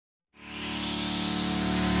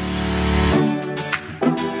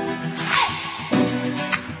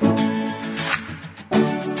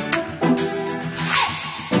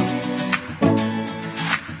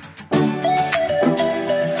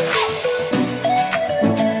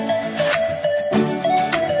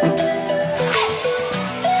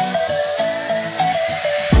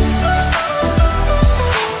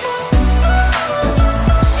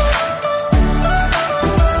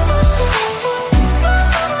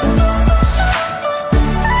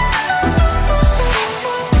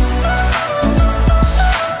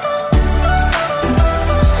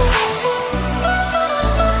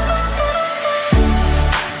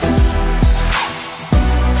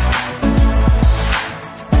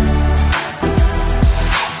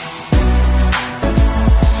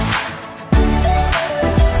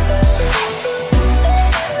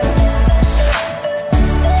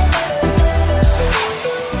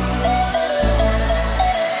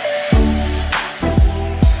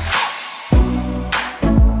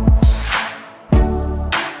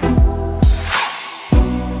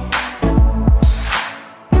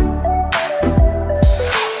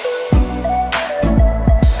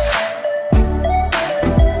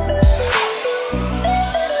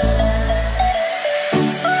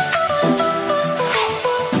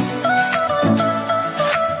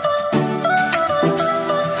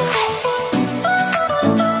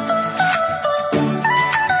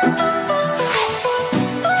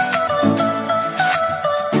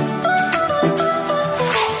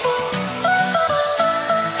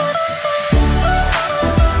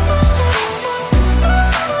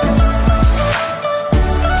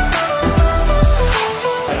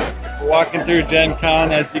walking through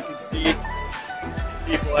Gencon. As you can see, there's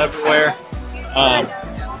people everywhere.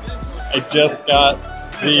 I just got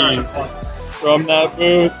these from that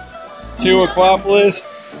booth. 2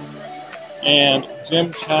 Aquapolis and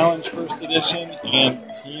Gym Challenge First Edition and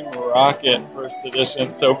Team Rocket First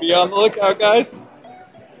Edition. So be on the lookout, guys.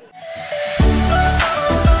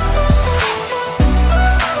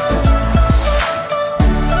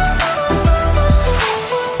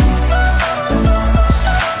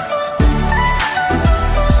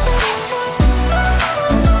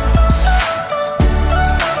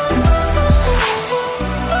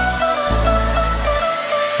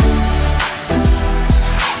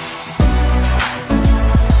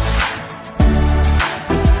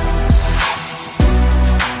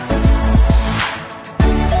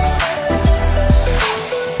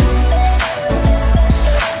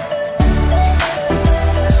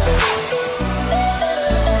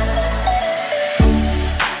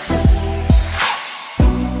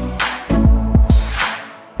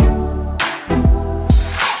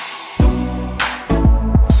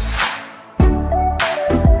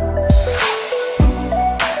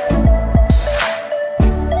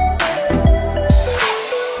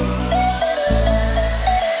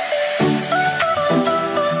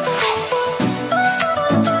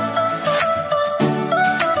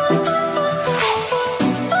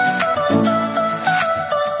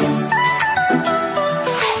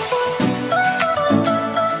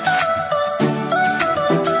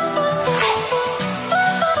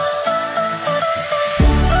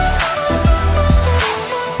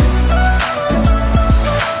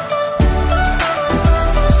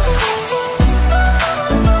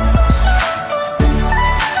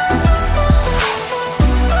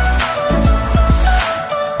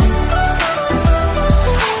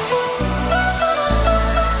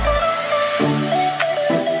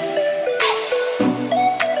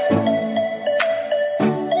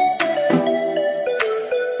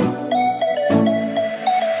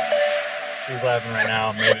 She's laughing right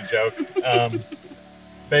now. Made a joke.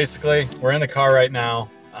 Basically, we're in the car right now.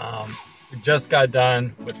 We just got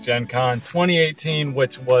done with Gencon 2018,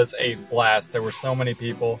 which was a blast. There were so many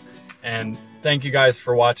people, and thank you guys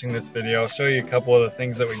for watching this video. I'll show you a couple of the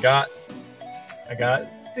things that we got. I got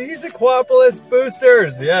these Aquapolis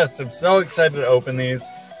boosters. Yes, I'm so excited to open these.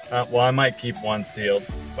 Well, I might keep one sealed,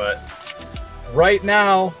 but right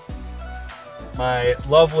now, my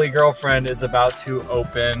lovely girlfriend is about to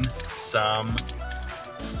open some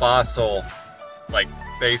fossil, like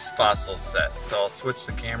base fossil set. So I'll switch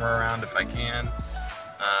the camera around if I can.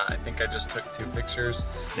 I think I just took 2 pictures.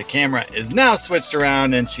 The camera is now switched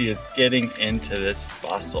around and she is getting into this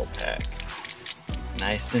fossil pack.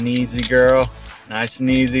 Nice and easy, girl. Nice and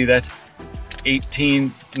easy. That's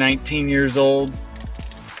 18, 19 years old.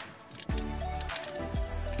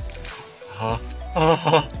 I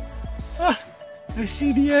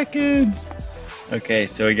see the Ekans. Okay,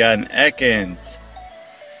 so we got an Ekans.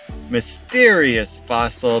 Mysterious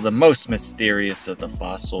fossil, the most mysterious of the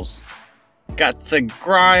fossils. Got a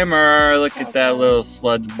Grimer. Look at that little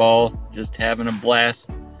sludge ball, just having a blast.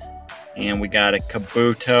 And we got a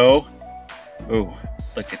Kabuto. Ooh,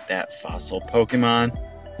 look at that fossil Pokemon.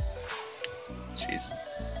 She's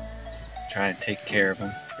trying to take care of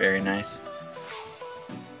him. Very nice.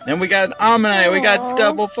 Then we got Omni. We got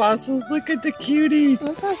double fossils. Look at the cutie.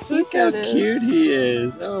 Look how cute, Look how cute he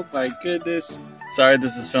is. Oh my goodness. Sorry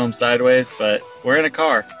this is filmed sideways, but we're in a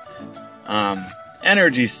car.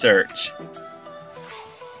 Energy Search.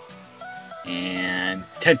 And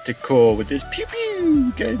Tentacle with his pew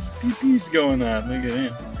pew. Guys, pew pew's going on. Look at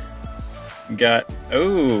him. We got,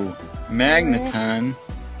 oh, Magneton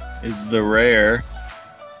is the rare.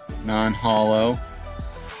 Non-hollow.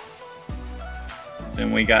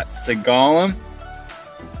 Then we got Segalum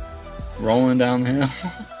rolling down the hill.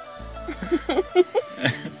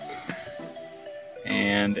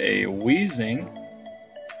 And a Weezing.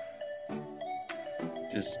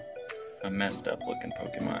 Just a messed up looking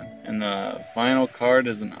Pokemon. And the final card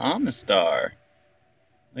is an Amistar.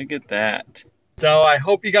 Look at that. So I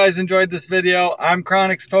hope you guys enjoyed this video. I'm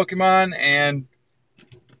Chronix Pokemon, and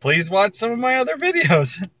please watch some of my other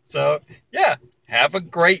videos. So yeah, have a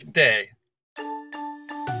great day.